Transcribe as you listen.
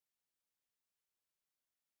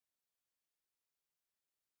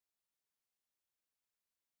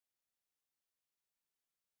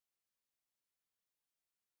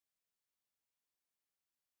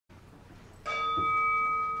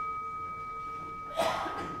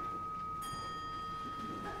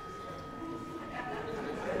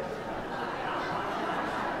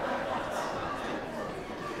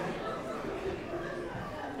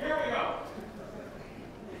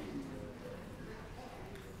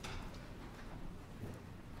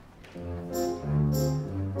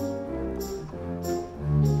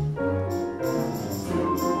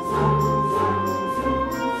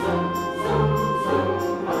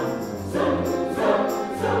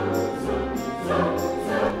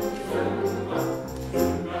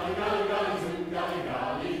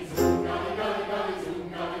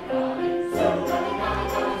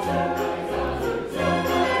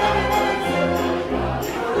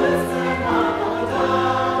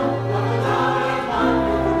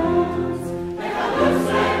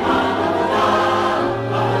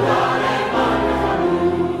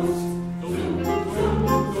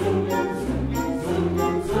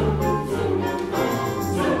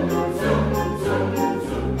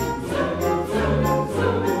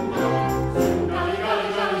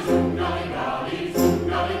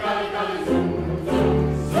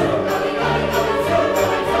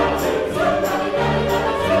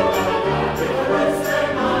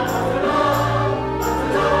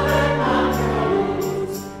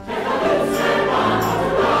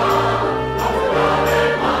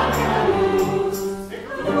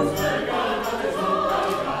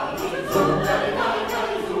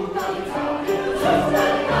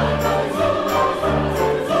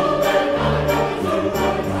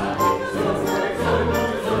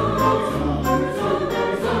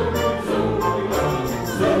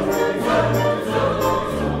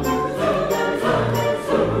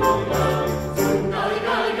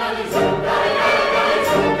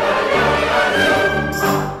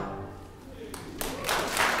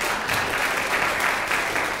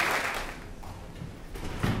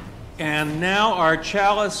now our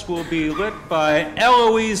chalice will be lit by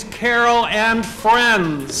Eloise Carroll and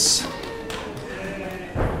friends.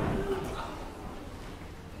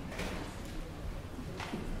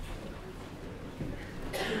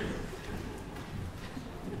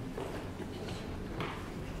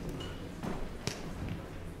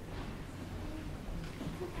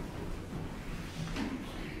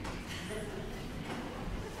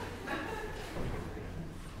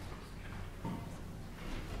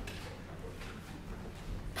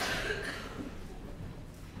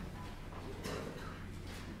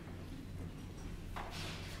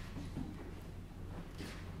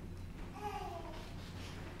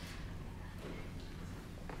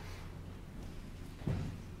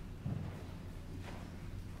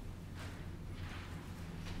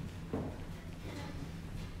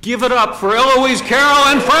 Give it up for Eloise Carroll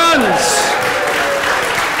and friends.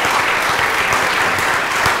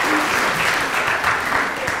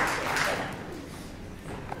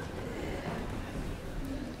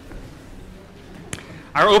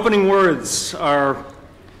 Our opening words are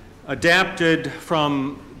adapted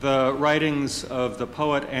from the writings of the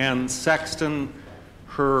poet Anne Sexton,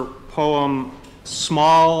 her poem,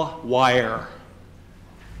 Small Wire.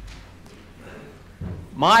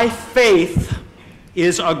 My faith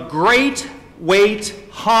is a great weight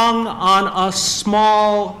hung on a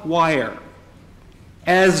small wire,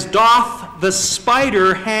 as doth the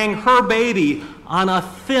spider hang her baby on a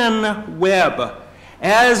thin web,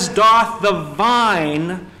 as doth the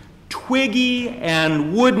vine, twiggy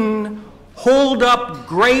and wooden, hold up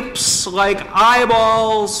grapes like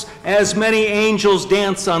eyeballs, as many angels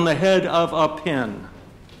dance on the head of a pin.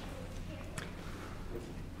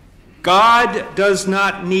 God does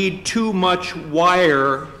not need too much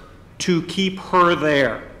wire to keep her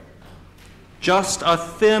there. Just a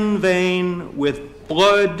thin vein with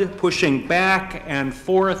blood pushing back and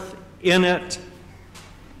forth in it,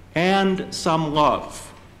 and some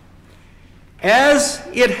love. As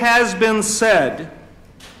it has been said,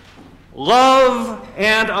 love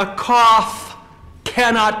and a cough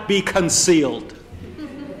cannot be concealed.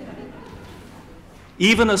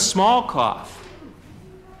 Even a small cough.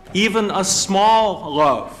 Even a small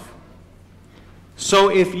love. So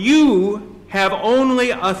if you have only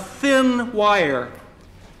a thin wire,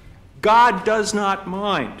 God does not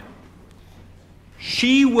mind.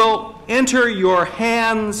 She will enter your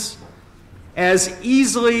hands as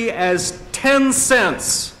easily as 10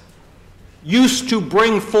 cents used to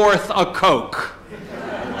bring forth a Coke.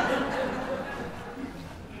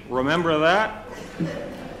 Remember that?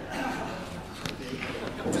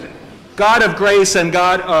 God of grace and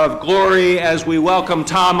God of glory, as we welcome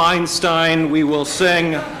Tom Einstein, we will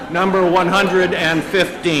sing number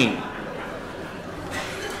 115.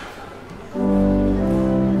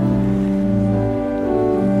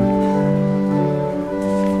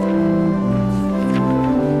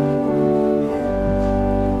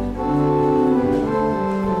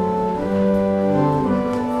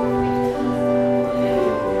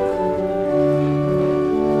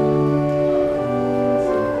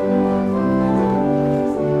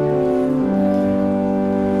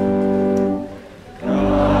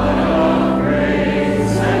 God of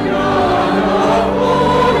grace and God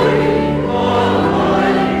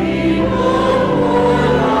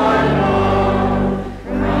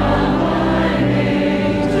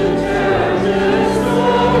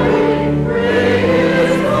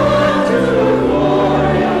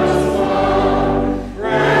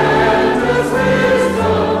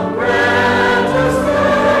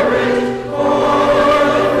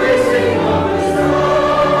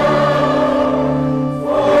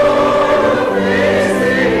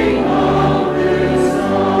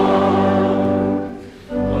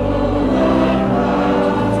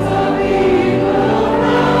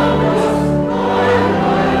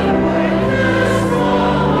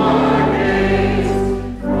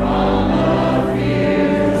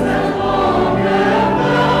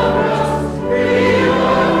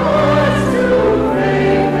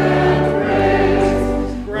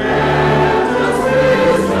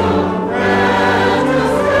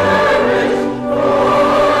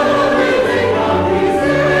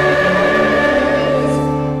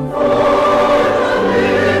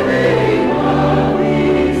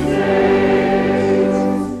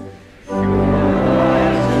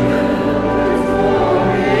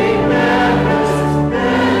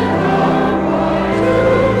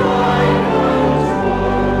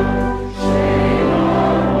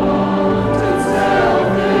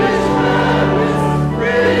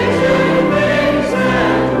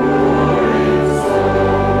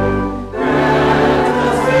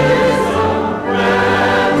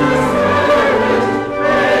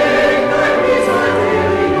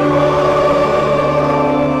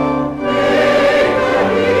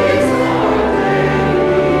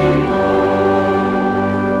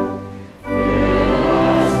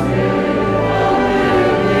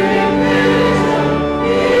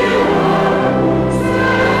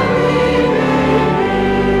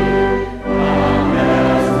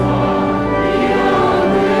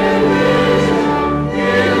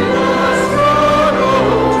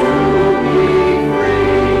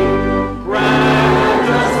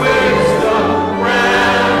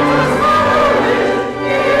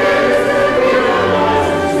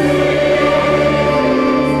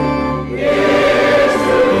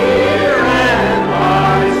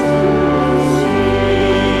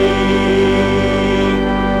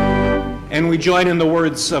and we join in the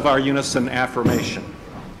words of our unison affirmation.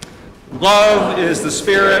 Love is the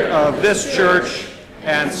spirit of this church,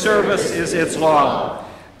 and service is its law.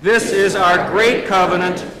 This is our great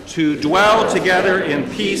covenant to dwell together in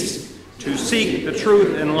peace, to seek the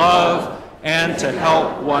truth in love, and to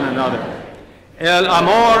help one another. El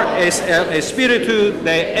amor es el espíritu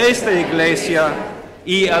de esta iglesia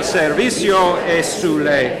y el servicio es su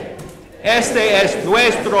ley. Este es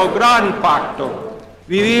nuestro gran pacto,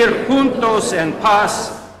 vivir juntos en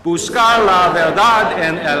paz, buscar la verdad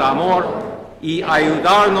en el amor y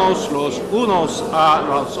ayudarnos los unos a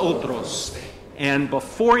los otros. And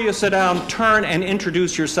before you sit down, turn and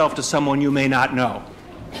introduce yourself to someone you may not know.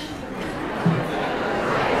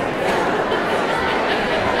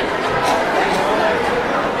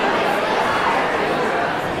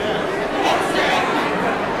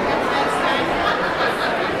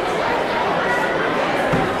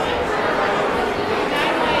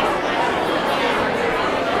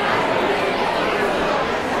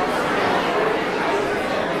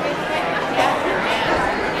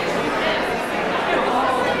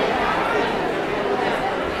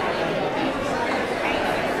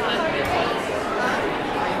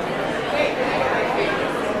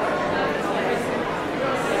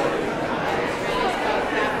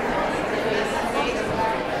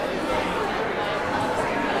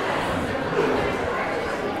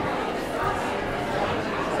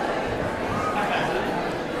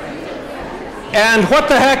 And what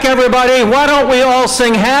the heck, everybody, why don't we all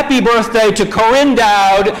sing happy birthday to Corinne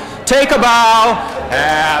Dowd. Take a bow.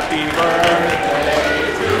 Happy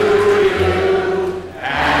birthday to you.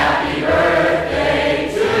 Happy birthday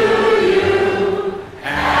to you.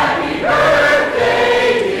 Happy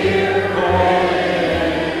birthday, dear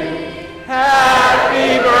Corinne.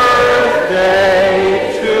 Happy birthday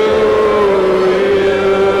to you.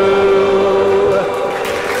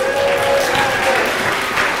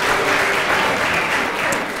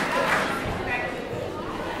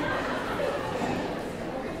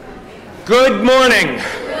 Good morning.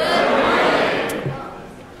 Good morning.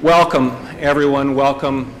 Welcome, everyone.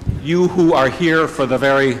 Welcome. You who are here for the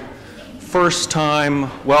very first time,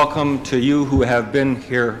 welcome to you who have been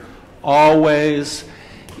here always.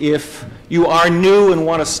 If you are new and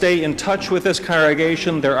want to stay in touch with this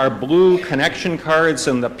congregation, there are blue connection cards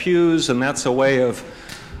in the pews, and that's a way of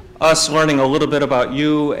us learning a little bit about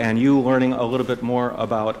you and you learning a little bit more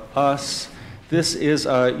about us. This is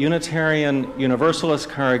a Unitarian Universalist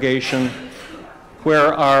congregation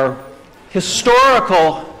where our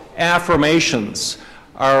historical affirmations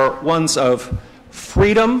are ones of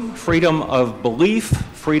freedom, freedom of belief,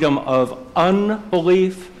 freedom of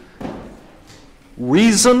unbelief,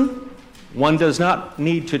 reason. One does not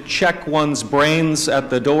need to check one's brains at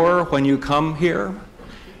the door when you come here,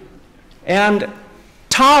 and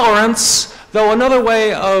tolerance, though another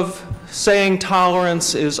way of saying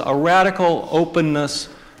tolerance is a radical openness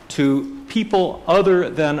to people other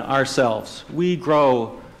than ourselves. We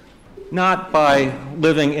grow not by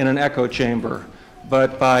living in an echo chamber,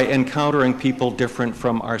 but by encountering people different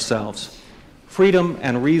from ourselves. Freedom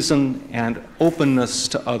and reason and openness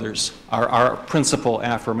to others are our principal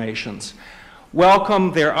affirmations.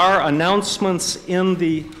 Welcome. There are announcements in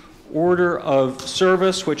the order of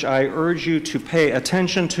service, which I urge you to pay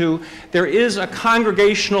attention to. There is a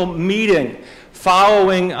congregational meeting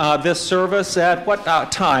following this service at what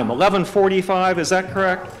time? 11:45, is that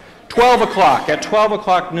correct? 12 o'clock. At 12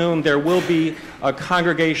 o'clock noon, there will be a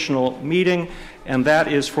congregational meeting, and that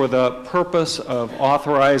is for the purpose of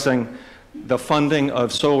authorizing the funding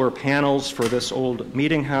of solar panels for this old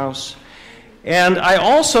meeting house. And I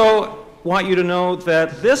also want you to know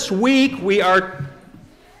that this week we are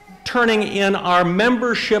turning in our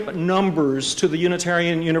membership numbers to the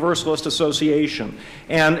Unitarian Universalist Association.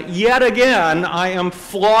 And yet again, I am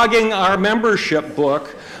flogging our membership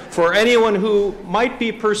book for anyone who might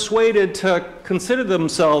be persuaded to consider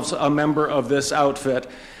themselves a member of this outfit.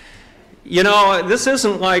 You know, this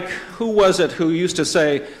isn't like, who was it who used to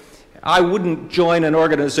say, I wouldn't join an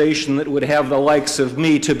organization that would have the likes of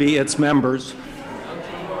me to be its members.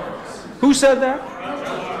 Who said that?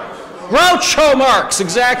 Groucho Marx,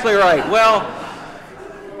 exactly right. Well,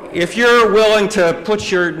 if you're willing to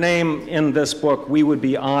put your name in this book, we would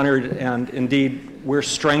be honored, and indeed, we're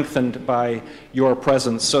strengthened by your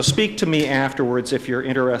presence. So speak to me afterwards if you're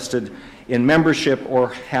interested in membership or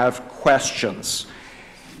have questions.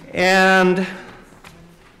 And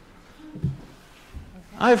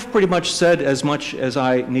I've pretty much said as much as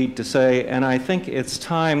I need to say, and I think it's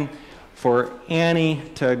time for Annie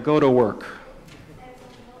to go to work.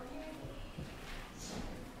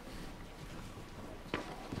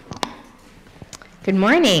 Good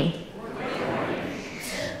morning.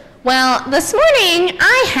 Well, this morning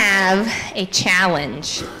I have a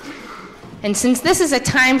challenge. And since this is a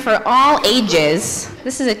time for all ages,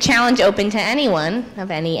 this is a challenge open to anyone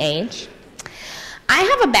of any age. I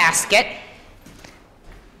have a basket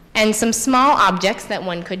and some small objects that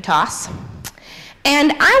one could toss.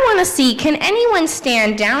 And I want to see, can anyone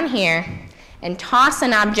stand down here and toss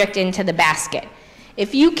an object into the basket?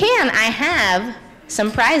 If you can, I have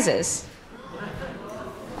some prizes.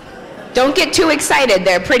 Don't get too excited.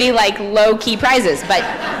 They're pretty like low-key prizes, but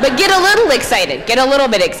get a little excited. Get a little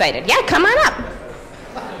bit excited. Yeah, come on up.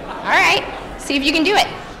 All right, see if you can do it.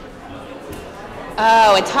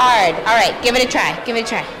 Oh, it's hard. All right, give it a try. Give it a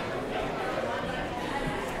try.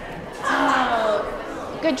 Oh,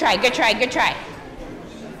 good try, good try, good try.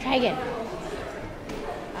 Try again.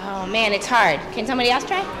 Oh man, it's hard. Can somebody else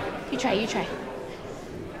try? You try, you try.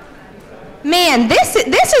 Man, this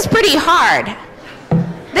is pretty hard.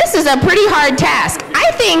 This is a pretty hard task. I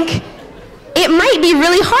think it might be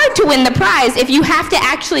really hard to win the prize if you have to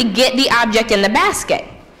actually get the object in the basket.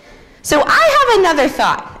 So I have another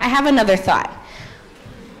thought.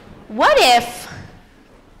 What if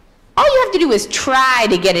all you have to do is try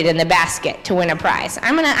to get it in the basket to win a prize?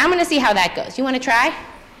 I'm gonna see how that goes. You wanna try?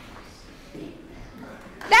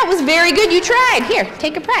 That was very good, you tried. Here,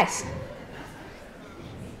 take a prize.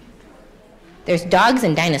 There's dogs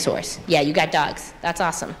and dinosaurs. Yeah, you got dogs. That's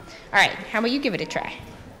awesome. All right, how about you give it a try?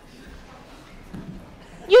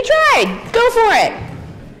 You tried. Go for it.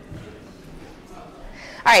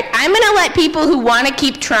 All right, I'm going to let people who want to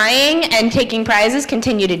keep trying and taking prizes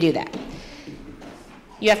continue to do that.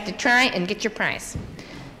 You have to try and get your prize.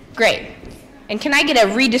 Great. And can I get a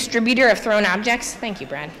redistributor of thrown objects? Thank you,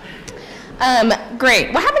 Brad.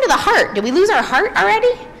 Great. What happened to the heart? Did we lose our heart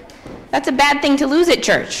already? That's a bad thing to lose at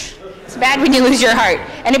church. It's bad when you lose your heart.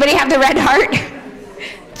 Anybody have the red heart?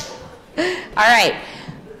 All right.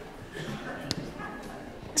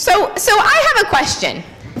 So I have a question.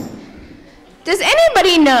 Does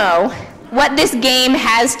anybody know what this game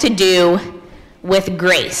has to do with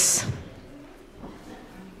grace?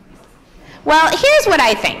 Well, here's what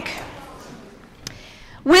I think.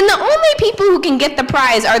 When the only people who can get the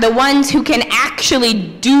prize are the ones who can actually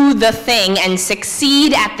do the thing and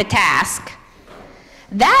succeed at the task,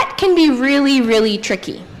 that can be really, really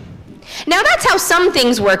tricky. Now, that's how some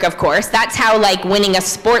things work, of course. That's how, like, winning a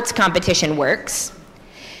sports competition works.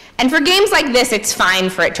 And for games like this, it's fine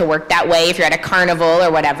for it to work that way if you're at a carnival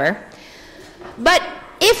or whatever. But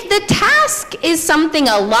if the task is something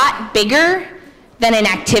a lot bigger than an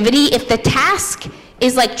activity, if the task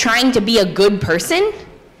is like trying to be a good person,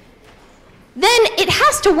 then it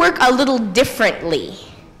has to work a little differently.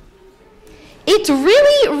 It's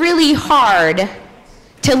really, really hard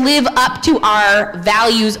to live up to our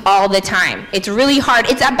values all the time. It's really hard.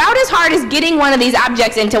 It's about as hard as getting one of these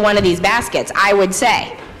objects into one of these baskets, I would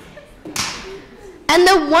say. And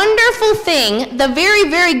the wonderful thing, the very,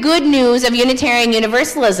 very good news of Unitarian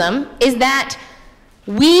Universalism is that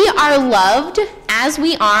we are loved as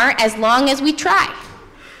we are as long as we try.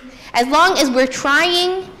 As long as we're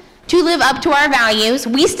trying to live up to our values,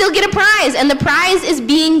 we still get a prize, and the prize is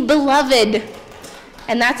being beloved.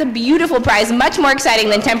 And that's a beautiful prize, much more exciting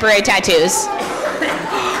than temporary tattoos.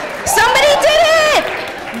 Somebody did it!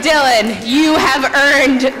 Dylan, you have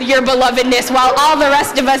earned your belovedness while all the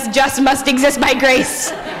rest of us just must exist by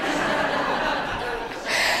grace.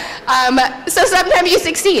 So sometimes you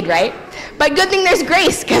succeed, right? But good thing there's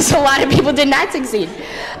grace, because a lot of people did not succeed.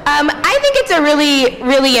 I think it's a really,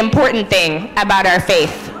 really important thing about our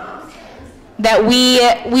faith, that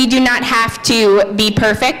we do not have to be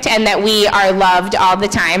perfect and that we are loved all the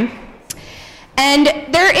time. And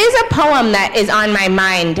there is a poem that is on my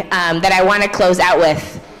mind that I want to close out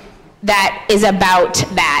with that is about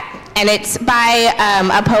that. And it's by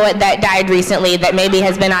a poet that died recently that maybe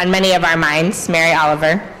has been on many of our minds, Mary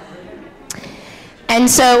Oliver. And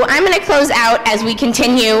so I'm going to close out as we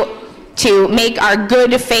continue to make our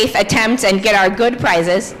good faith attempts and get our good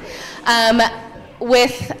prizes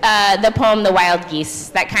with the poem, The Wild Geese.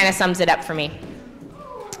 That kind of sums it up for me.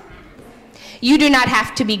 You do not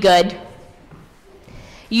have to be good.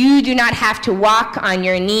 You do not have to walk on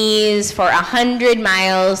your knees for 100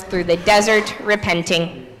 miles through the desert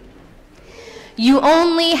repenting. You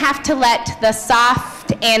only have to let the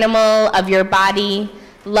soft animal of your body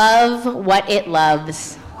love what it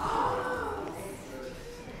loves.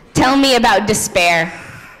 Tell me about despair,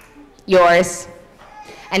 yours,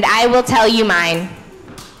 and I will tell you mine.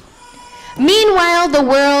 Meanwhile, the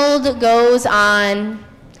world goes on.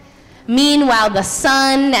 Meanwhile, the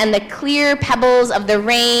sun and the clear pebbles of the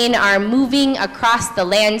rain are moving across the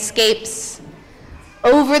landscapes.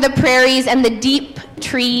 over the prairies and the deep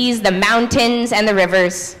trees, the mountains and the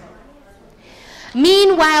rivers.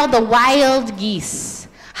 Meanwhile, the wild geese,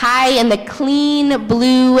 high in the clean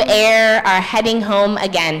blue air, are heading home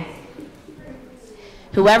again.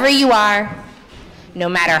 Whoever you are, no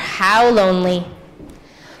matter how lonely,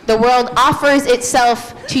 the world offers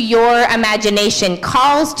itself to your imagination,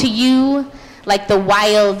 calls to you like the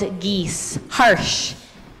wild geese, harsh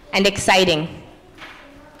and exciting,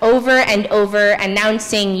 over and over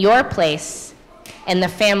announcing your place in the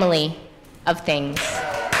family of things.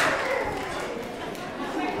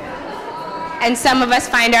 And some of us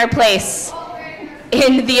find our place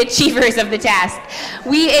in the achievers of the task.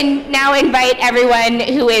 We now invite everyone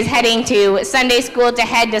who is heading to Sunday school to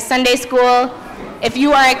head to Sunday school. If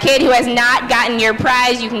you are a kid who has not gotten your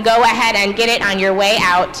prize, you can go ahead and get it on your way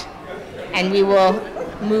out, and we will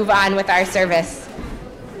move on with our service.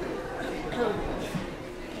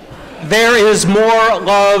 There is more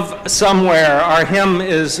love somewhere. Our hymn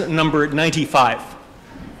is number 95.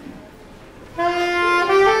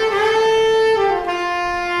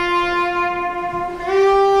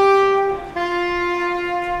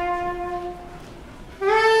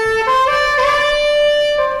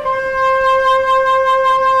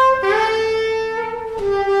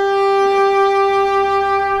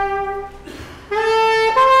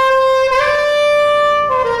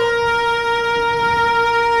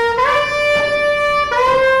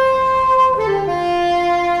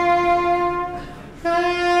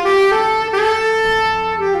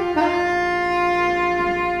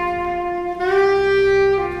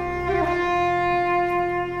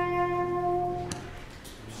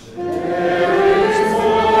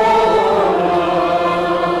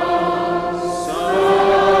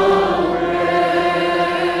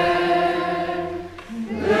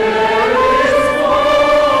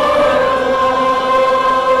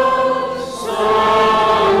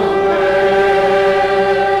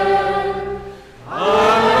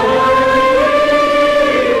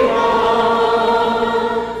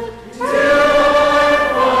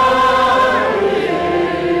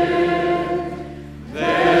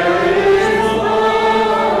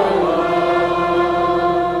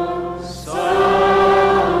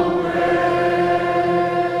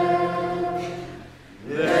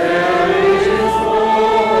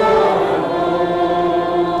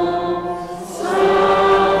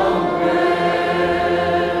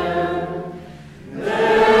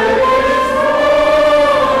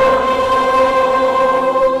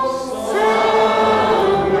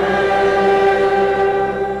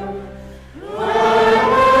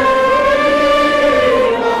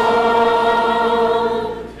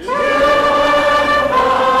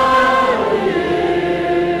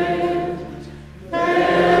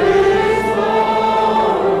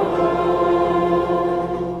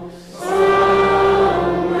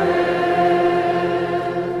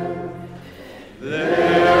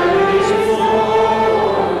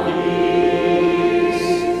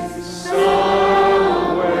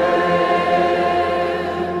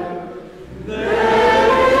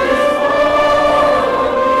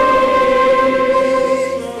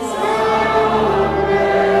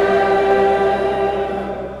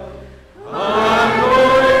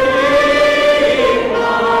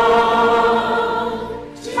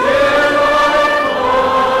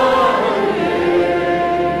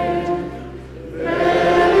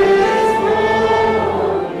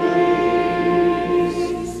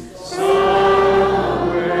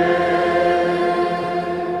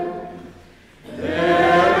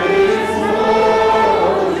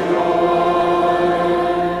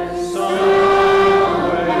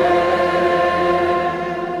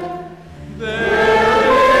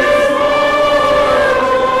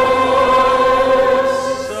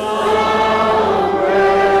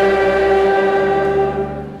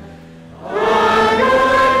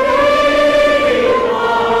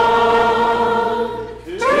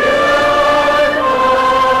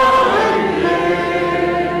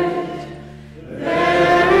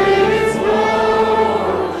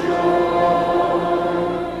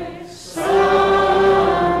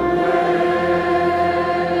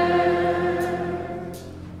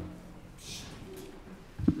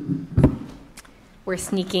 We're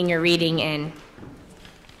sneaking a reading in.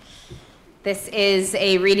 This is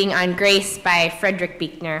a reading on grace by Frederick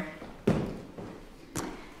Buechner.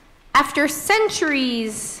 After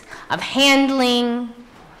centuries of handling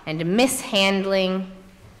and mishandling,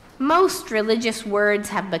 most religious words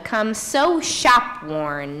have become so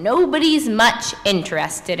shop-worn, nobody's much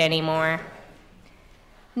interested anymore.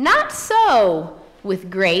 Not so with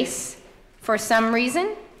grace, for some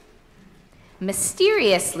reason.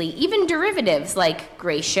 Mysteriously, even derivatives like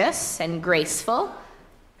gracious and graceful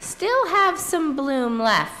still have some bloom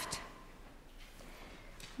left.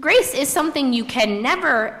 Grace is something you can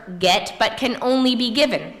never get but can only be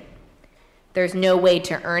given. There's no way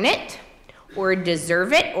to earn it or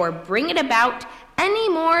deserve it or bring it about any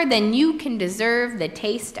more than you can deserve the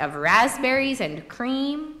taste of raspberries and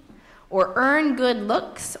cream or earn good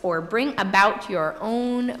looks or bring about your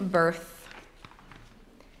own birth.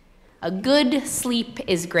 A good sleep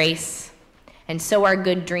is grace, and so are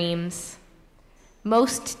good dreams.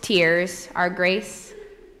 Most tears are grace.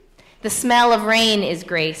 The smell of rain is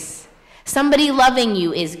grace. Somebody loving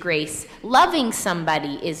you is grace. Loving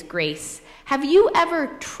somebody is grace. Have you ever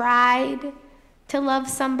tried to love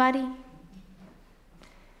somebody?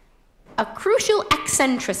 A crucial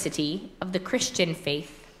eccentricity of the Christian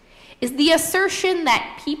faith is the assertion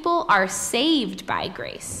that people are saved by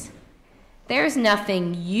grace. There's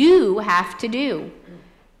nothing you have to do.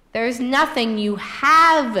 There's nothing you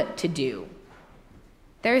have to do.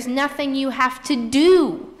 There's nothing you have to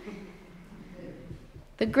do.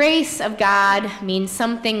 The grace of God means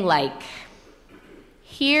something like,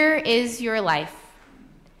 here is your life.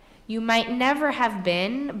 You might never have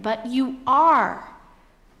been, but you are,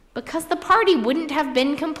 because the party wouldn't have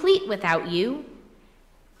been complete without you.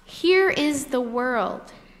 Here is the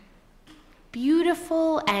world.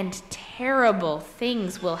 Beautiful and terrible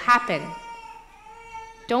things will happen.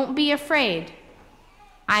 Don't be afraid.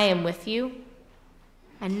 I am with you,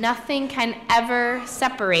 and nothing can ever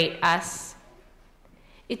separate us.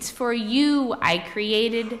 It's for you I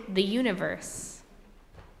created the universe.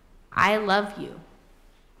 I love you.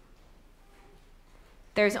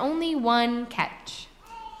 There's only one catch.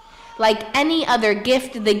 Like any other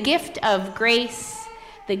gift, the gift of grace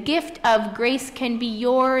can be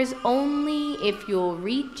yours only if you'll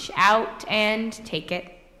reach out and take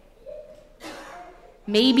it.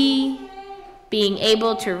 Maybe being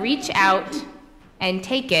able to reach out and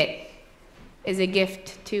take it is a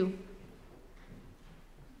gift too.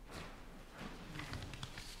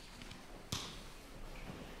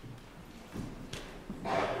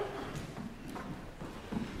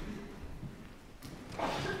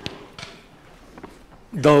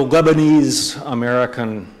 The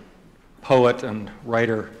Lebanese-American poet and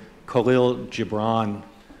writer Khalil Gibran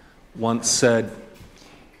once said,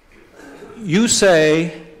 "You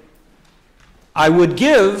say, I would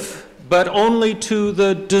give, but only to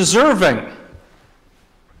the deserving.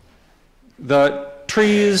 The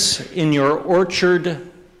trees in your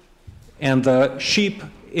orchard and the sheep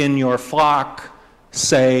in your flock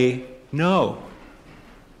say no.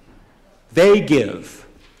 They give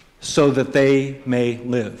so that they may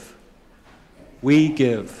live. We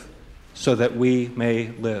give so that we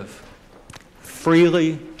may live.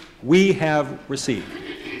 Freely we have received.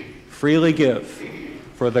 Freely give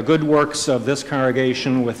for the good works of this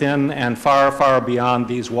congregation within and far, far beyond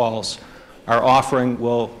these walls. Our offering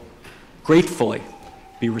will gratefully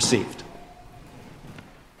be received."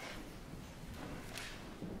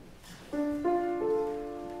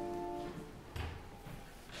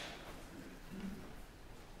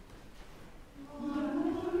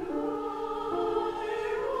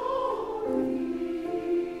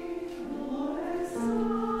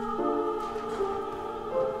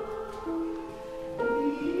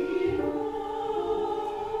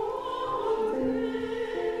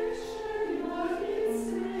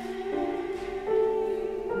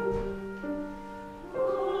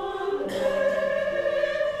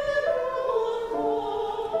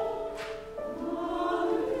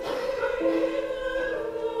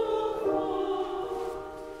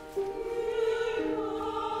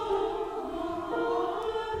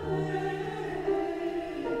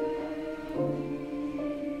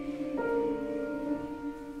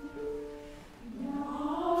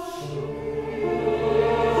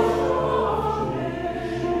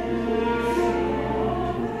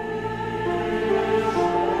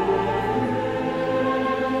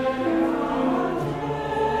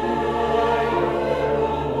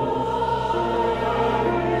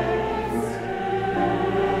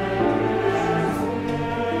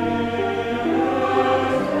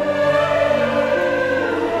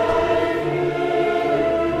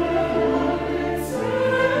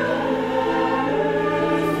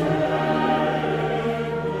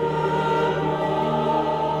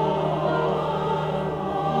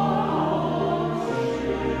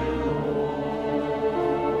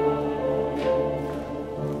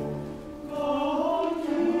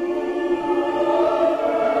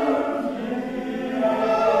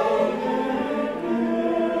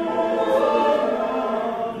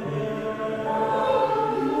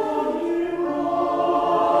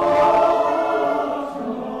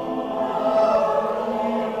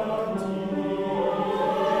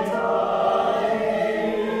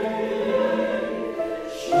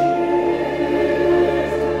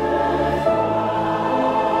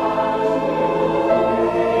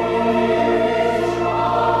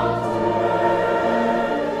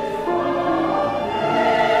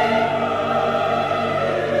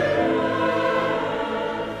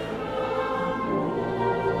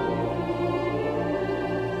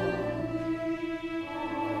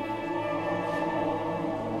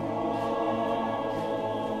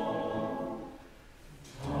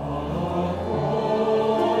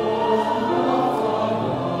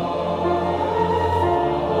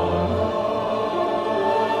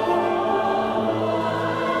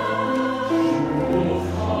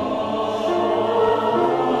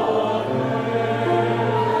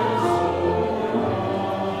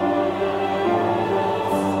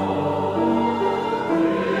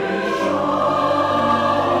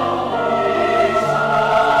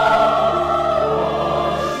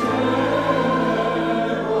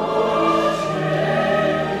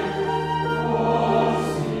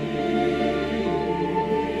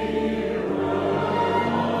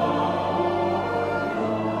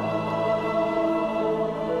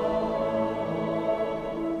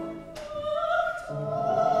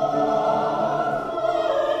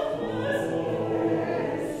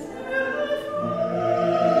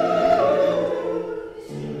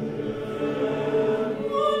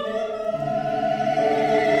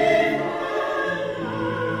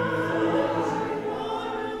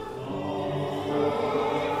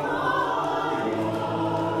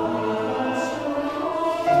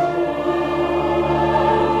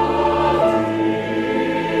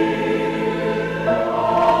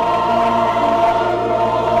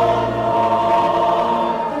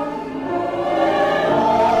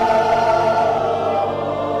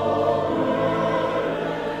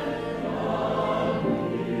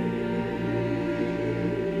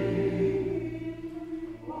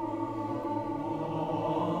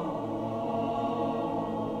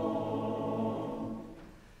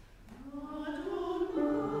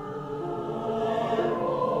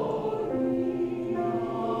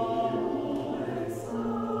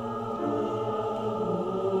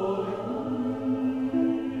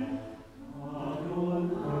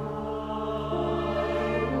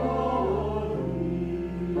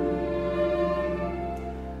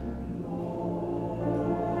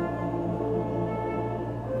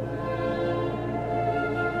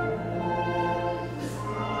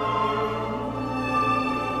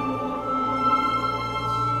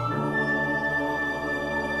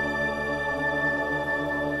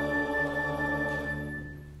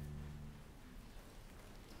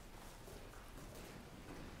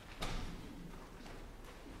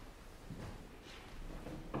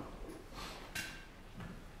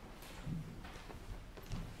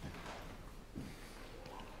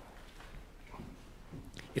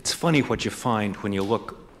 It's funny what you find when you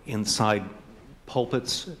look inside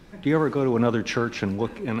pulpits. Do you ever go to another church and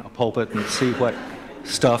look in a pulpit and see what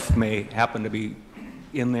stuff may happen to be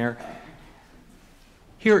in there?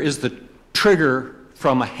 Here is the trigger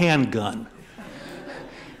from a handgun.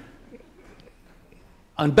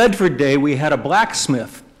 On Bedford Day, we had a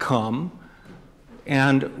blacksmith come,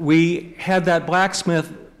 and we had that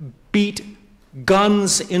blacksmith beat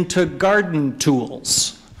guns into garden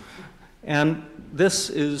tools. And this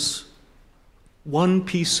is one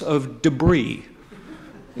piece of debris.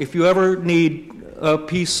 If you ever need a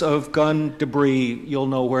piece of gun debris, you'll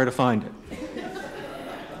know where to find it.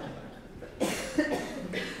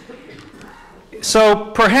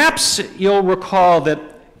 So perhaps you'll recall that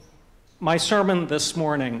my sermon this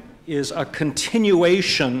morning is a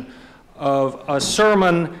continuation of a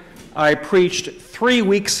sermon I preached 3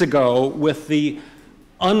 weeks ago with the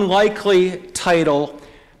unlikely title,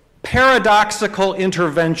 Paradoxical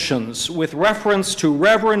Interventions, with reference to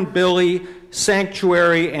Reverend Billy,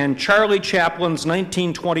 Sanctuary, and Charlie Chaplin's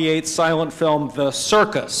 1928 silent film, The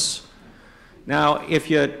Circus. Now,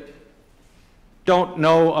 if you don't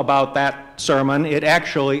know about that sermon, it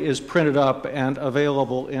actually is printed up and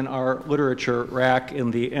available in our literature rack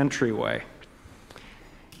in the entryway.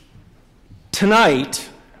 Tonight,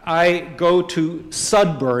 I go to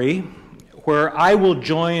Sudbury, where I will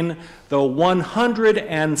join the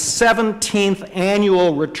 117th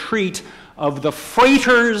annual retreat of the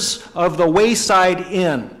Freighters of the Wayside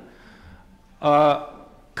Inn, a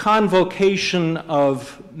convocation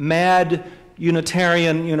of mad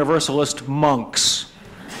Unitarian Universalist monks.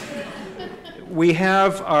 We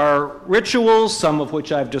have our rituals, some of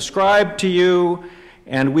which I've described to you,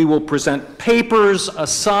 and we will present papers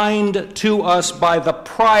assigned to us by the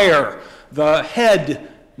prior, the head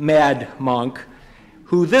mad monk,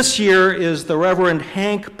 who this year is the Reverend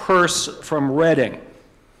Hank Peirce from Reading.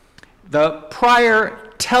 The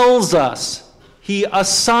prior tells us, he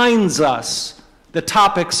assigns us the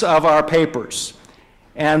topics of our papers,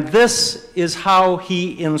 and this is how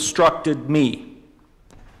he instructed me.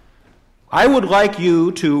 I would like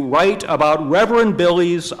you to write about Reverend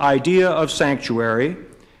Billy's idea of sanctuary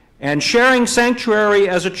and sharing sanctuary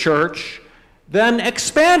as a church, then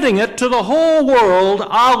expanding it to the whole world a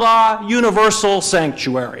la universal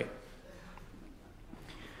sanctuary.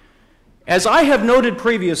 As I have noted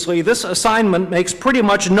previously, this assignment makes pretty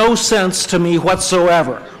much no sense to me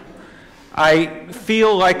whatsoever. I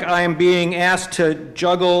feel like I am being asked to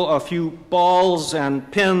juggle a few balls and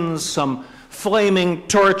pins, some flaming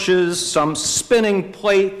torches, some spinning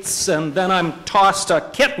plates, and then I'm tossed a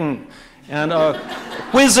kitten and a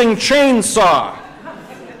whizzing chainsaw.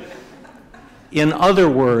 In other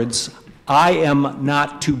words, I am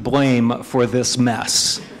not to blame for this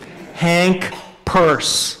mess. Hank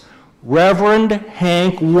Peirce, Reverend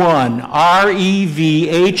Hank 1,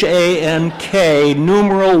 REVHANK,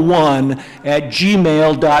 numeral 1, at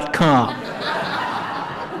gmail.com.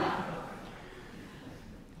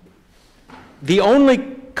 The only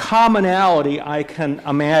commonality I can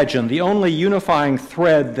imagine, the only unifying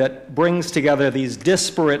thread that brings together these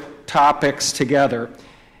disparate topics together,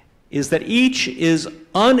 is that each is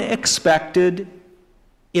unexpected,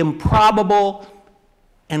 improbable,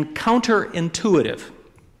 and counterintuitive.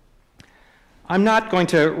 I'm not going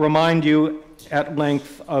to remind you at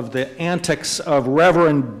length of the antics of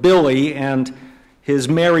Reverend Billy and his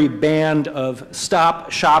merry band of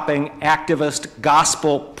stop-shopping activist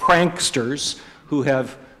gospel pranksters who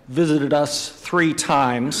have visited us 3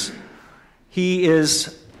 times. He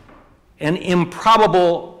is an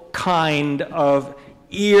improbable kind of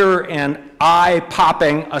ear and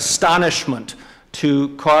eye-popping astonishment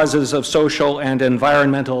to causes of social and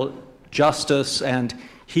environmental justice, and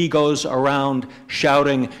he goes around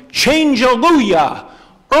shouting, "Change-alleluia!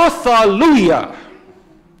 Earth-alleluia!"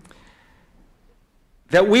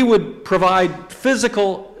 That we would provide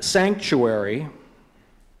physical sanctuary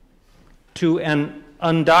to an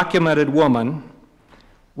undocumented woman,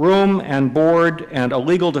 room and board and a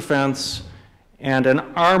legal defense, and an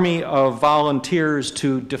army of volunteers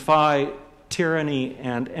to defy tyranny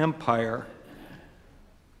and empire,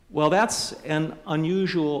 well, that's an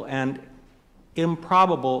unusual and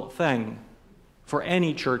improbable thing for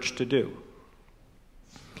any church to do.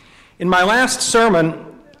 In my last sermon,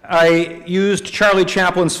 I used Charlie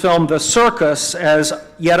Chaplin's film, The Circus, as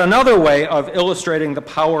yet another way of illustrating the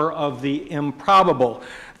power of the improbable.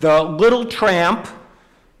 The little tramp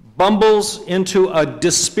bumbles into a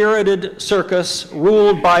dispirited circus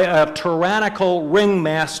ruled by a tyrannical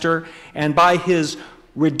ringmaster, and by his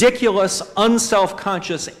ridiculous,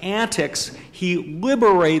 unself-conscious antics, he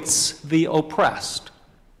liberates the oppressed.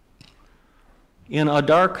 In a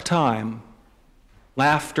dark time,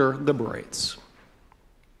 laughter liberates.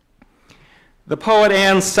 The poet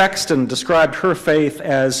Anne Sexton described her faith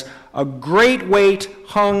as a great weight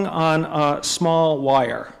hung on a small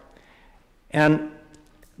wire. And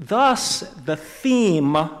thus, the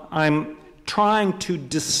theme I'm trying to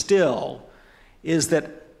distill is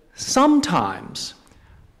that sometimes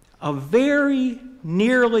a very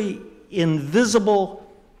nearly invisible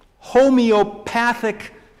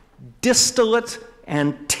homeopathic distillate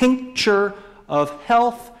and tincture of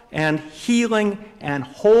health and healing and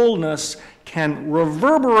wholeness can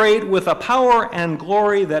reverberate with a power and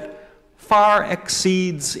glory that far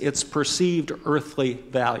exceeds its perceived earthly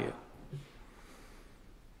value.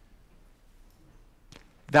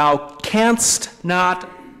 Thou canst not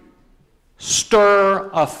stir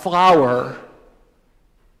a flower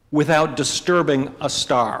without disturbing a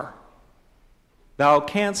star. Thou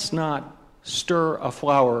canst not stir a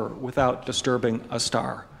flower without disturbing a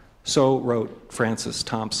star. So wrote Francis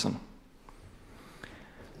Thompson.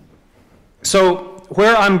 So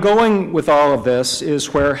where I'm going with all of this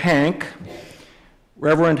is where Hank,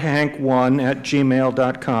 Reverend Hank1 at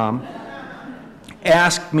gmail.com,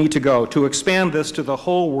 asked me to go, to expand this to the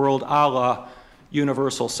whole world a la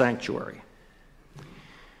universal sanctuary.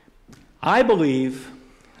 I believe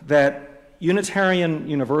that Unitarian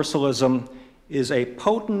Universalism is a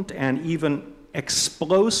potent and even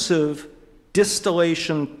explosive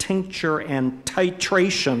distillation, tincture, and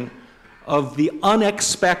titration of the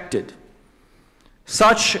unexpected,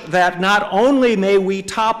 such that not only may we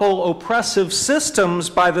topple oppressive systems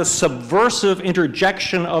by the subversive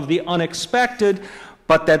interjection of the unexpected,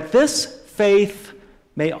 but that this faith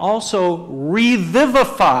may also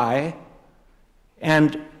revivify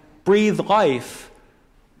and breathe life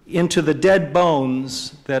into the dead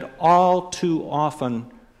bones that all too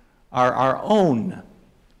often are our own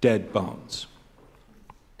dead bones.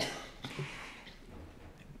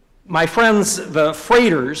 My friends, the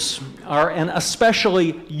Freighters are an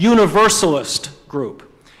especially universalist group.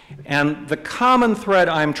 And the common thread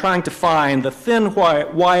I'm trying to find, the thin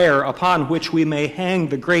wire upon which we may hang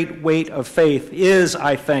the great weight of faith, is,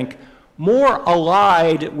 I think, more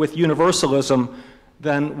allied with universalism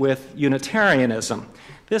than with Unitarianism.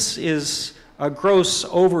 This is a gross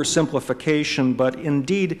oversimplification, but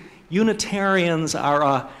indeed, Unitarians are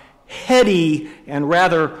a heady and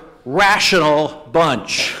rather rational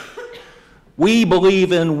bunch. We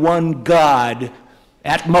believe in one God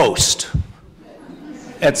at most,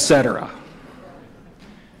 etc.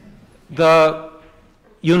 The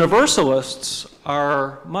Universalists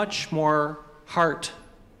are much more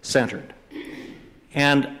heart-centered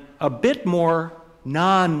and a bit more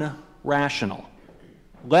non-rational,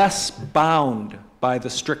 less bound by the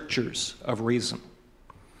strictures of reason.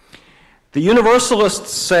 The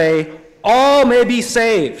Universalists say, all may be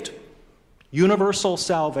saved, universal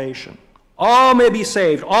salvation. All may be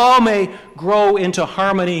saved, all may grow into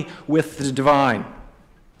harmony with the divine.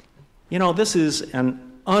 You know, this is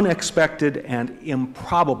an unexpected and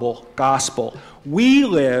improbable gospel. We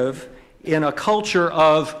live in a culture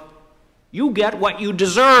of, you get what you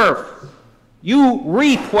deserve. You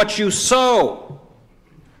reap what you sow.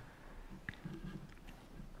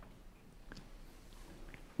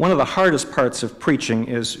 One of the hardest parts of preaching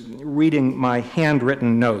is reading my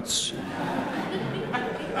handwritten notes.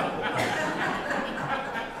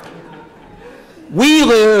 We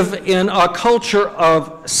live in a culture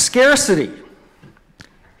of scarcity.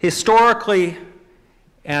 Historically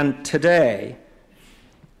and today,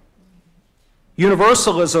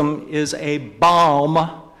 universalism is a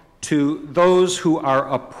balm to those who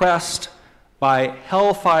are oppressed by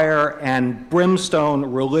hellfire and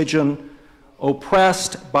brimstone religion,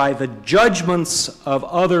 oppressed by the judgments of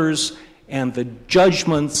others and the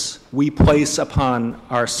judgments we place upon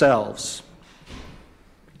ourselves.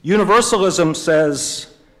 Universalism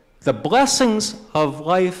says the blessings of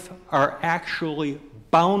life are actually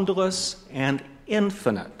boundless and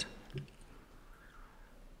infinite.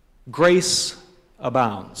 Grace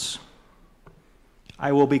abounds.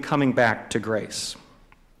 I will be coming back to grace.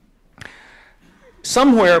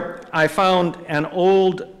 Somewhere I found an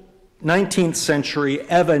old 19th century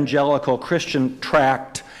evangelical Christian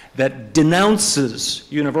tract that denounces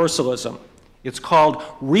universalism. It's called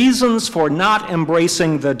Reasons for Not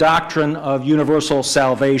Embracing the Doctrine of Universal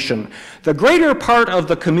Salvation. The greater part of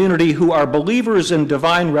the community who are believers in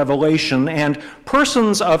divine revelation and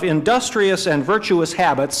persons of industrious and virtuous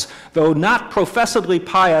habits, though not professedly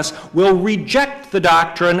pious, will reject the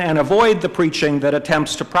doctrine and avoid the preaching that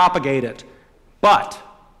attempts to propagate it. But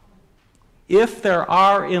if there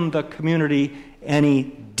are in the community any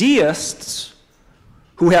deists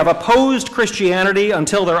who have opposed Christianity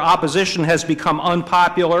until their opposition has become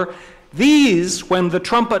unpopular, these, when the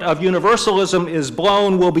trumpet of universalism is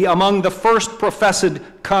blown, will be among the first professed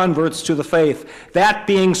converts to the faith. That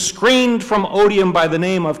being screened from odium by the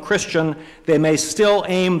name of Christian, they may still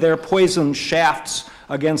aim their poisoned shafts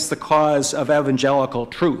against the cause of evangelical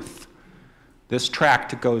truth. This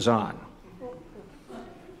tract goes on.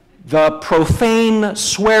 The profane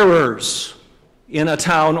swearers in a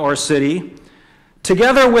town or city,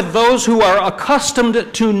 together with those who are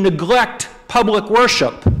accustomed to neglect public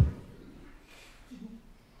worship.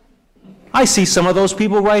 I see some of those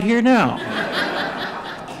people right here now.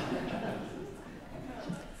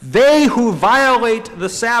 They who violate the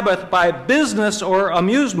Sabbath by business or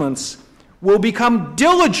amusements will become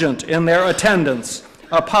diligent in their attendance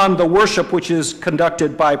upon the worship which is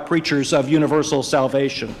conducted by preachers of universal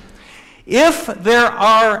salvation. If there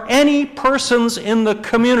are any persons in the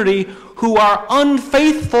community who are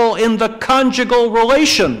unfaithful in the conjugal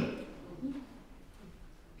relation,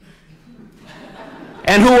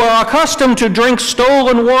 and who are accustomed to drink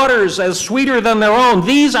stolen waters as sweeter than their own,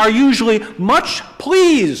 these are usually much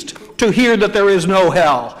pleased to hear that there is no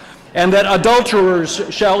hell, and that adulterers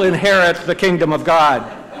shall inherit the kingdom of God.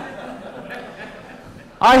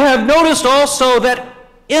 I have noticed also that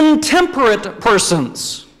intemperate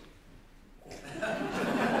persons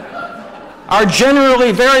are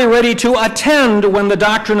generally very ready to attend when the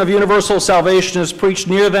doctrine of universal salvation is preached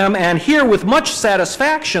near them, and hear with much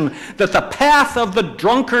satisfaction that the path of the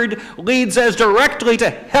drunkard leads as directly to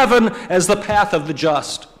heaven as the path of the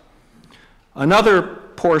just. Another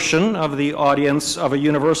portion of the audience of a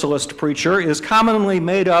universalist preacher is commonly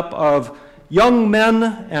made up of young men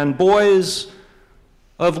and boys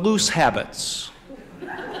of loose habits.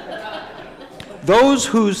 Those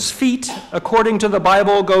whose feet, according to the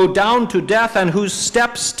Bible, go down to death and whose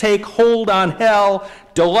steps take hold on hell,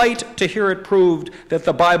 delight to hear it proved that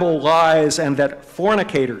the Bible lies and that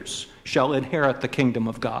fornicators shall inherit the kingdom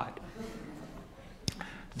of God.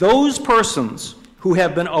 Those persons who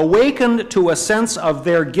have been awakened to a sense of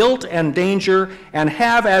their guilt and danger and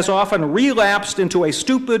have as often relapsed into a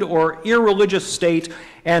stupid or irreligious state,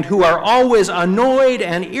 and who are always annoyed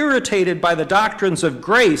and irritated by the doctrines of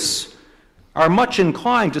grace, are much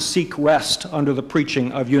inclined to seek rest under the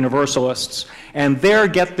preaching of universalists, and there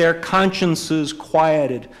get their consciences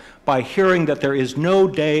quieted by hearing that there is no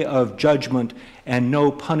day of judgment and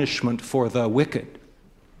no punishment for the wicked.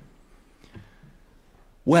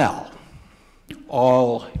 Well,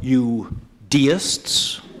 all you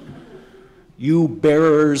deists, you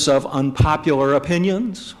bearers of unpopular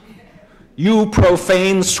opinions, you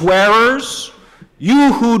profane swearers,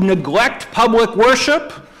 you who neglect public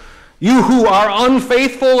worship, you who are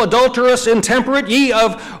unfaithful, adulterous, intemperate, ye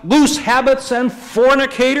of loose habits and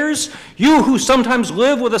fornicators, you who sometimes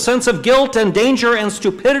live with a sense of guilt and danger and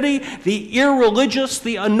stupidity, the irreligious,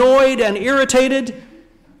 the annoyed and irritated.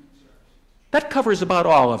 That covers about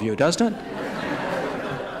all of you, doesn't it?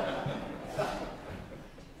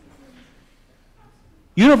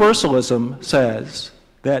 Universalism says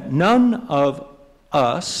that none of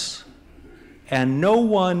us and no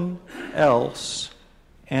one else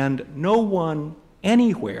and no one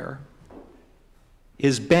anywhere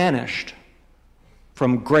is banished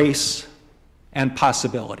from grace and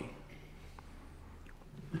possibility.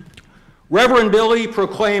 Reverend Billy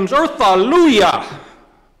proclaims, "Earth, hallelujah!"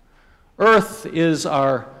 Earth is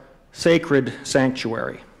our sacred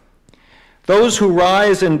sanctuary. Those who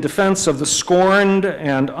rise in defense of the scorned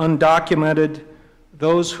and undocumented,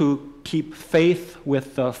 those who keep faith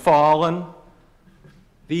with the fallen,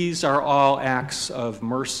 these are all acts of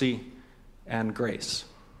mercy and grace.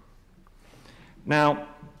 Now,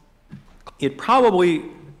 it probably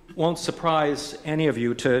won't surprise any of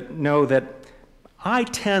you to know that I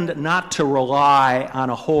tend not to rely on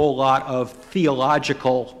a whole lot of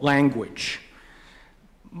theological language.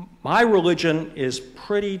 My religion is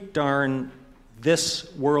pretty darn this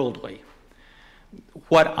worldly.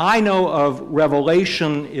 What I know of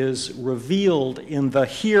revelation is revealed in the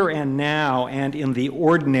here and now and in the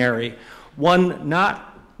ordinary. One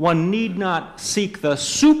need not seek the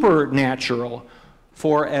supernatural,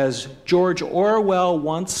 for as George Orwell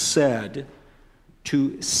once said,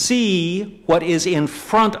 to see what is in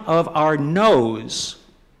front of our nose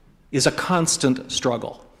is a constant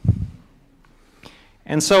struggle.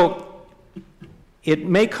 And so it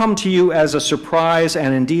may come to you as a surprise,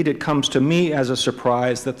 and indeed it comes to me as a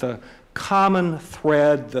surprise, that the common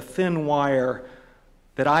thread, the thin wire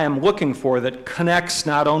that I am looking for that connects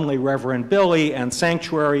not only Reverend Billy and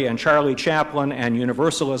Sanctuary and Charlie Chaplin and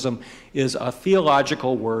Universalism is a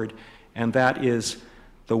theological word, and that is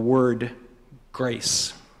the word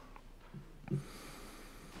grace.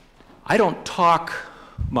 I don't talk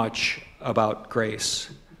much about grace,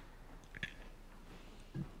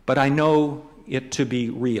 but I know it to be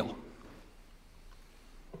real.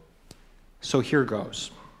 So here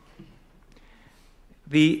goes.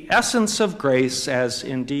 The essence of grace, as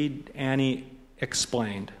indeed Annie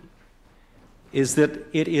explained, is that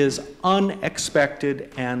it is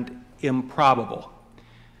unexpected and improbable.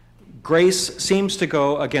 Grace seems to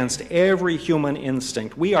go against every human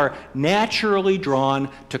instinct. We are naturally drawn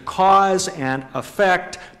to cause and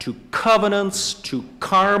effect, to covenants, to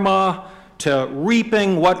karma, to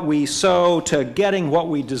reaping what we sow, to getting what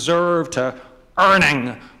we deserve, to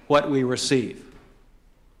earning what we receive.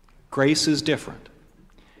 Grace is different.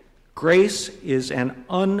 Grace is an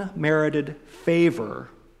unmerited favor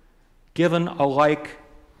given alike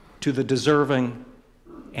to the deserving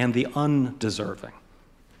and the undeserving.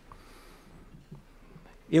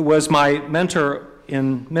 It was my mentor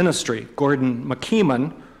in ministry, Gordon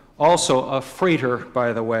McKeeman, also a freighter,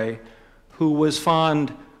 by the way, who was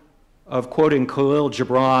fond of quoting Khalil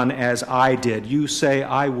Gibran as I did. You say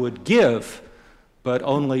I would give, but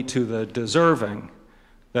only to the deserving.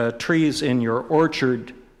 The trees in your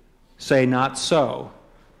orchard say not so,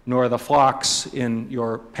 nor the flocks in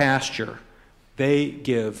your pasture. They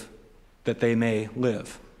give that they may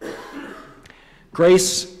live.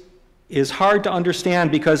 Grace is hard to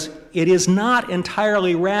understand because it is not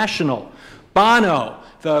entirely rational. Bono,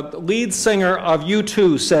 the lead singer of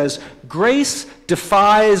U2, says, "Grace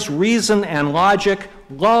defies reason and logic.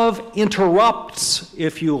 Love interrupts,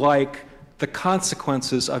 if you like, the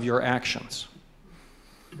consequences of your actions."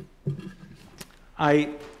 I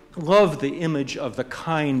love the image of the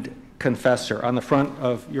kind confessor on the front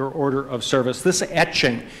of your order of service. This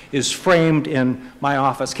etching is framed in my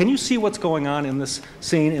office. Can you see what's going on in this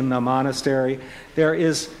scene in the monastery? There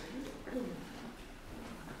is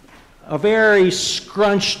a very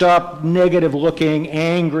scrunched up, negative-looking,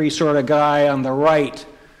 angry sort of guy on the right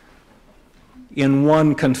in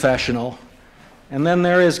one confessional. And then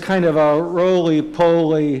there is kind of a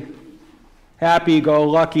roly-poly,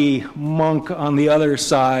 happy-go-lucky monk on the other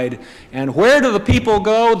side. And where do the people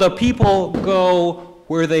go? The people go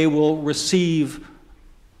where they will receive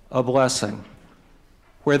a blessing,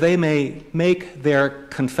 where they may make their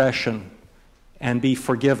confession and be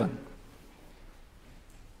forgiven.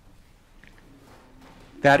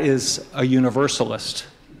 That is a universalist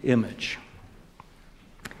image.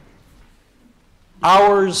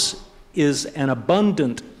 Ours is an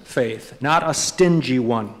abundant faith, not a stingy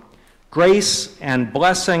one. Grace and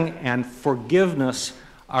blessing and forgiveness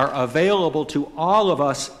are available to all of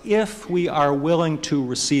us if we are willing to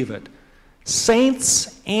receive it.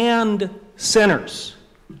 Saints and sinners.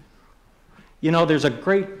 You know, there's a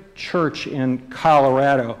great church in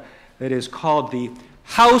Colorado that is called the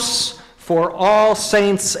House for All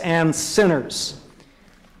Saints and Sinners.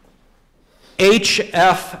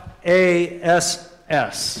 HFASS.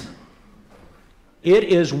 It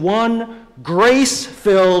is one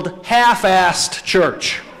grace-filled, half-assed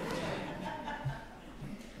church.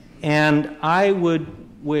 And I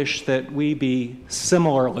would wish that we be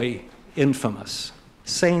similarly infamous,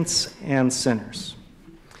 saints and sinners.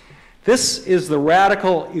 This is the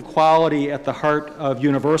radical equality at the heart of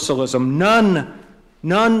universalism.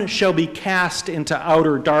 None shall be cast into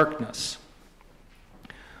outer darkness.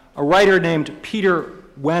 A writer named Peter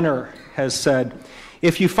Wenner has said,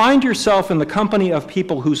 "If you find yourself in the company of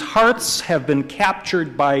people whose hearts have been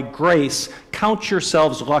captured by grace, count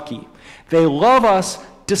yourselves lucky. They love us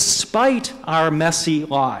despite our messy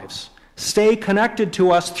lives, stay connected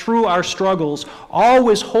to us through our struggles,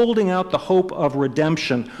 always holding out the hope of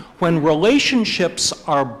redemption. When relationships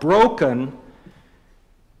are broken,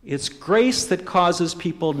 it's grace that causes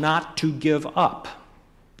people not to give up,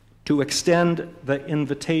 to extend the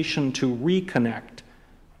invitation to reconnect,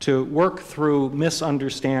 to work through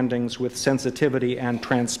misunderstandings with sensitivity and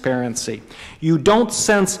transparency. You don't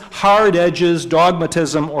sense hard edges,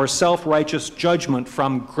 dogmatism, or self-righteous judgment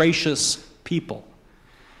from gracious people.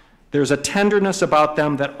 There's a tenderness about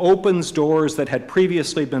them that opens doors that had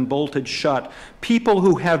previously been bolted shut. People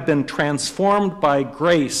who have been transformed by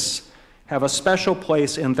grace have a special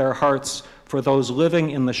place in their hearts for those living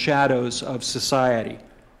in the shadows of society.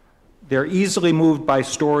 They're easily moved by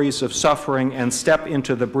stories of suffering and step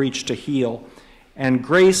into the breach to heal. And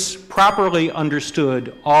grace, properly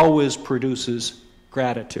understood, always produces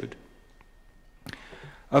gratitude."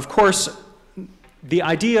 Of course, the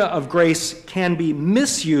idea of grace can be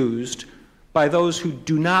misused by those who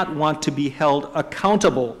do not want to be held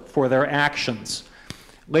accountable for their actions.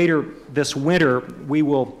 Later this winter, we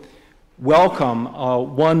will welcome a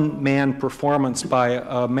one-man performance by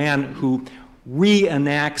a man who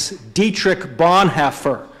reenacts Dietrich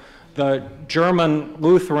Bonhoeffer, the German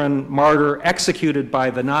Lutheran martyr executed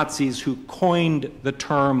by the Nazis, who coined the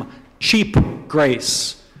term cheap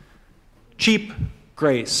grace. Cheap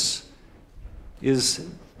grace is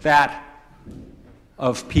that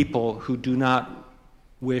of people who do not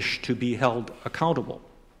wish to be held accountable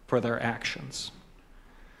for their actions.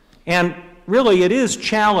 And really, it is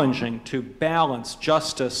challenging to balance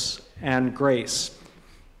justice and grace.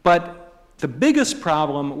 But the biggest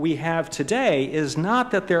problem we have today is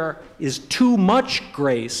not that there is too much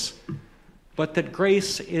grace, but that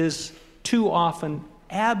grace is too often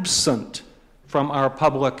absent from our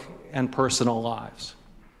public and personal lives.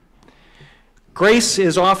 Grace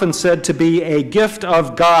is often said to be a gift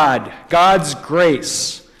of God, God's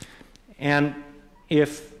grace. And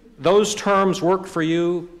if those terms work for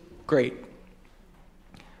you, great.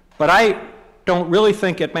 But I don't really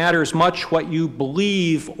think it matters much what you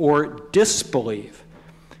believe or disbelieve.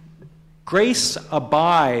 Grace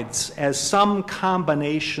abides as some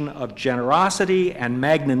combination of generosity and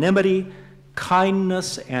magnanimity,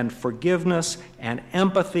 kindness and forgiveness and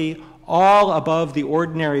empathy, all above the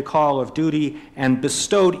ordinary call of duty and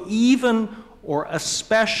bestowed even or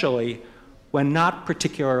especially when not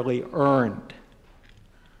particularly earned.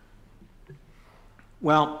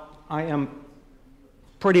 Well, I am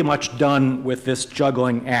pretty much done with this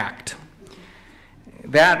juggling act.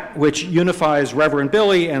 That which unifies Reverend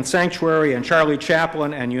Billy and Sanctuary and Charlie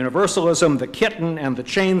Chaplin and Universalism, the kitten and the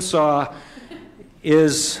chainsaw,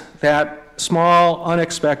 is that small,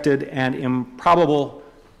 unexpected, and improbable,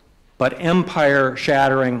 but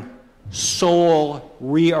empire-shattering,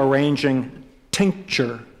 soul-rearranging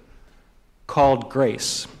tincture called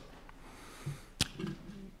grace.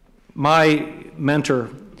 My mentor,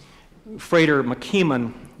 Frater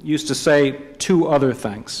McKeeman, used to say two other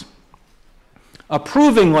things.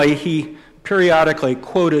 Approvingly, he periodically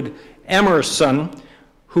quoted Emerson,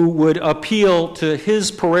 who would appeal to his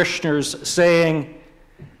parishioners saying,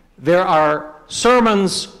 "There are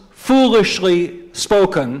sermons foolishly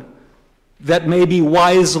spoken that may be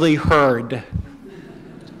wisely heard."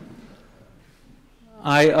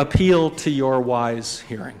 I appeal to your wise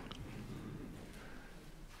hearing.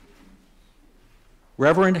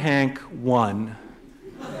 Reverend Hank 1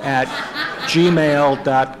 at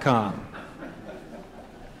gmail.com.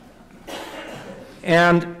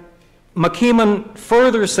 And McKeeman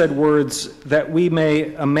further said words that we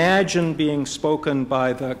may imagine being spoken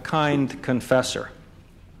by the kind confessor.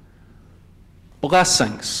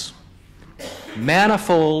 Blessings,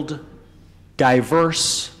 manifold,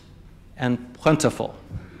 diverse, and plentiful.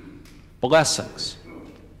 Blessings,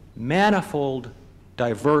 manifold,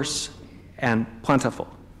 diverse, and plentiful.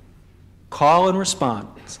 Call and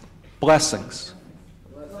response. Blessings.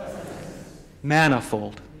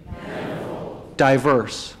 Manifold.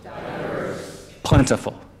 Diverse.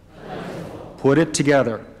 Plentiful. Put it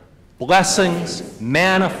together. Blessings,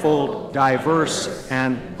 manifold, diverse,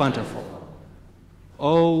 and plentiful.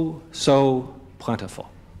 Oh, so plentiful.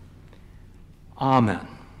 Amen.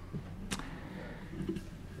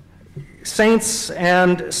 Saints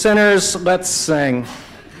and sinners, let's sing.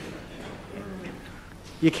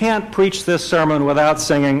 You can't preach this sermon without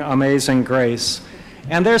singing Amazing Grace.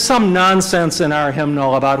 And there's some nonsense in our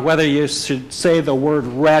hymnal about whether you should say the word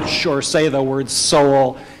wretch or say the word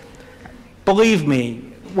soul. Believe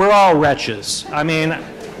me, we're all wretches. I mean,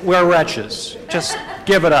 we're wretches. Just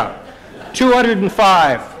give it up.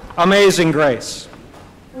 205, Amazing Grace.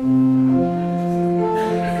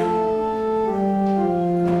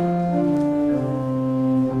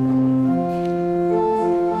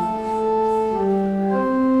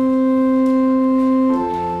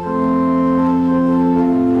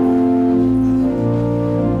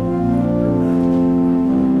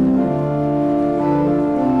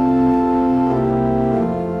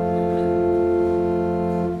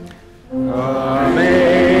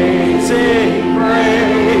 Amazing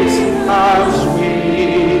grace, how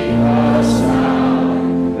sweet the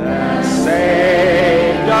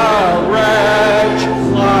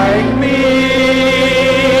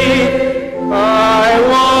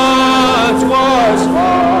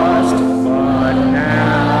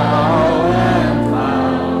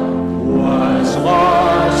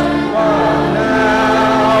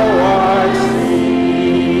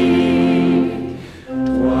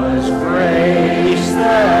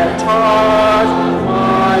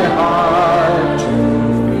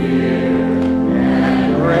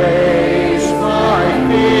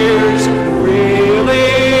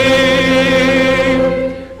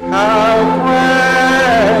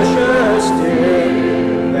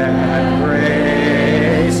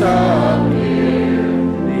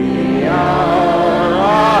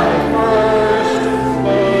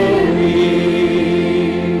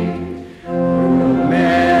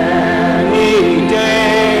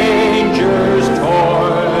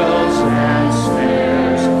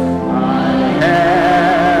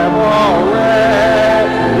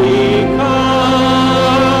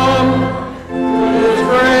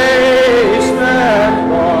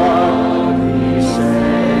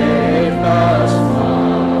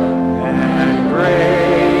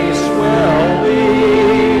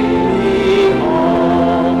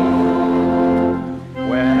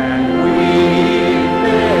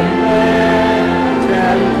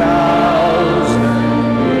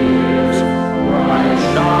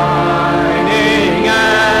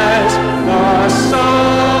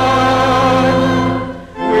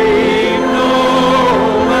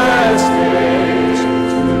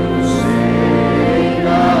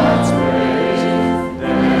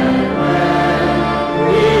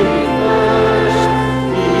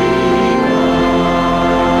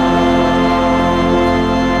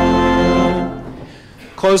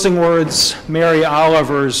closing words, Mary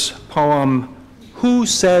Oliver's poem, Who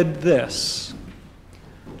Said This?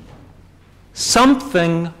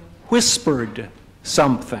 Something whispered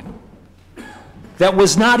something that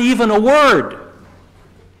was not even a word.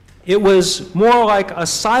 It was more like a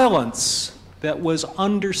silence that was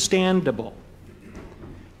understandable.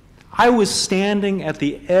 I was standing at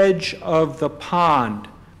the edge of the pond.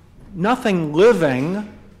 Nothing living,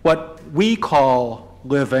 what we call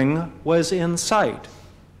living, was in sight.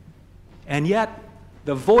 And yet,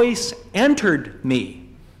 the voice entered me,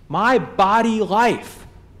 my body life,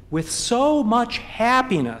 with so much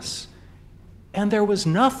happiness, and there was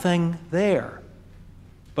nothing there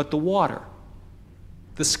but the water,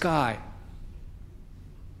 the sky,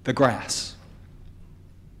 the grass.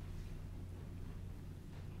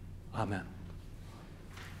 Amen.